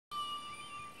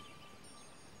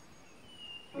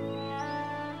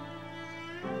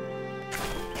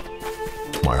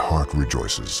my heart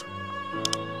rejoices.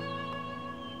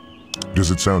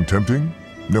 Does it sound tempting?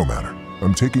 No matter.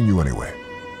 I'm taking you anyway.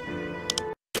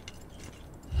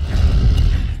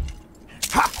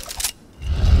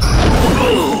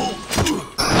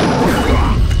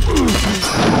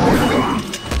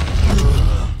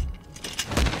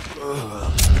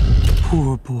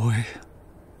 Poor boy.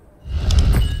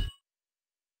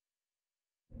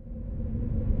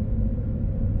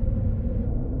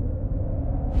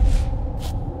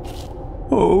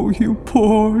 Oh, you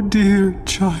poor dear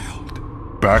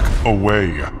child. Back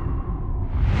away.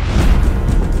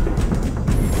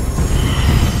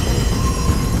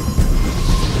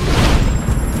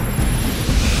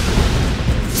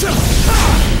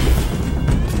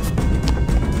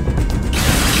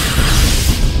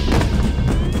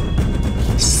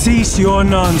 Cease your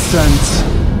nonsense.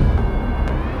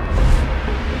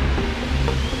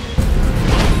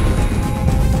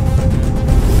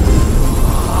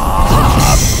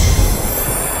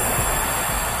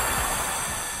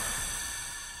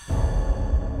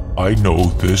 I know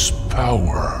this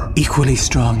power. Equally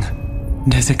strong.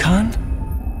 Nezukan?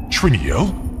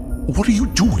 Triniel? What are you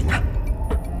doing?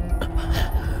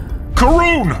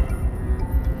 Karun!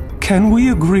 Can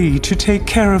we agree to take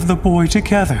care of the boy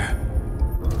together?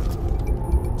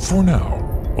 For now.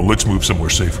 Well, let's move somewhere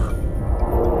safer.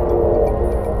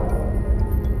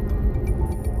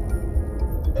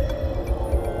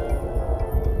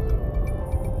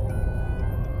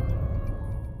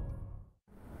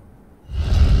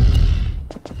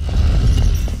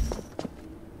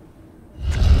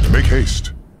 Make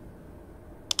haste.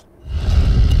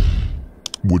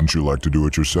 Wouldn't you like to do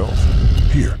it yourself?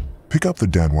 Here, pick up the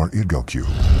Danwar Idgal cube.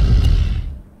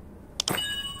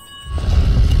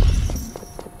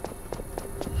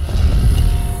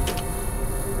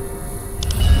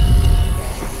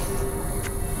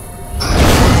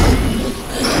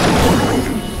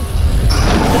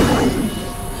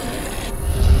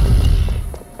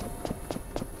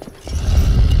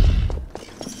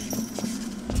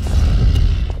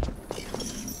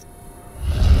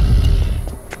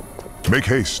 Make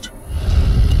haste.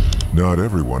 Not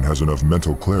everyone has enough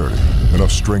mental clarity,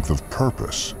 enough strength of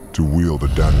purpose to wield the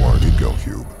Danwar Idgal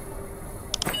cube.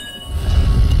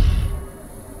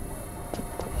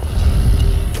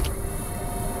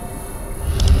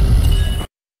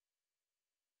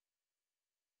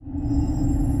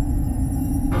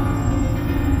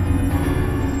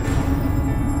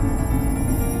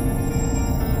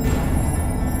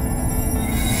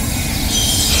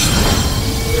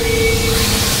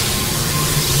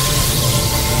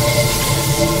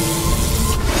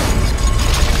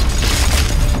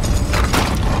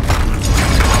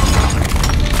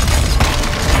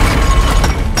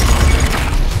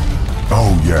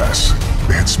 Oh yes,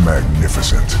 it's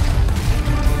magnificent.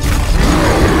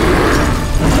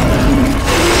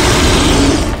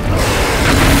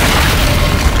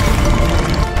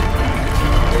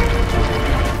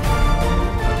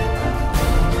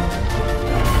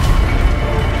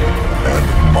 And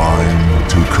mine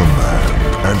to command.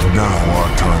 And now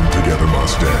our time together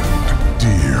must end,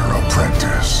 dear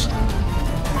apprentice.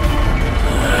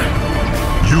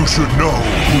 You should know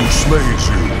who slays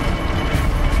you.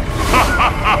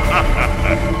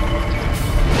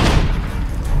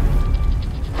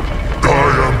 I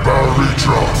am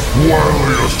Baritra,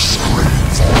 wiliest scream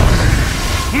for me.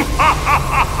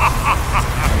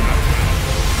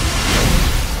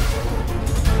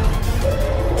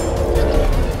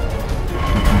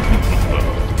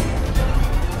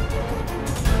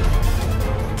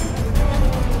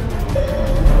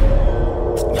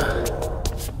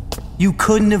 You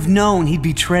couldn't have known he'd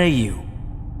betray you.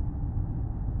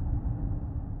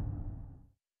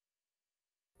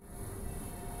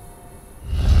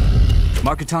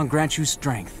 Marketon grants you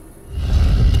strength.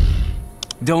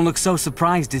 Don't look so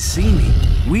surprised to see me.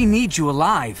 We need you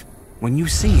alive. When you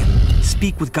see him,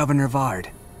 speak with Governor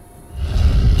Vard.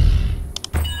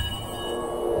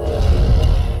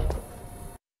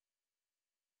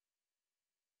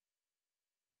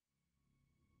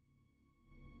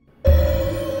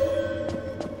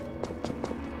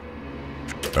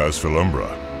 As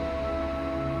Philumbra.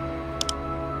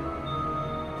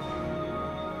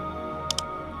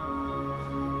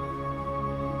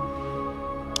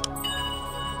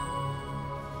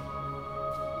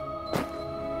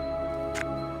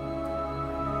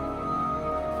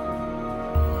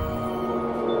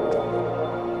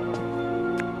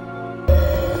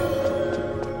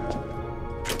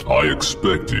 I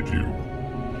expected you.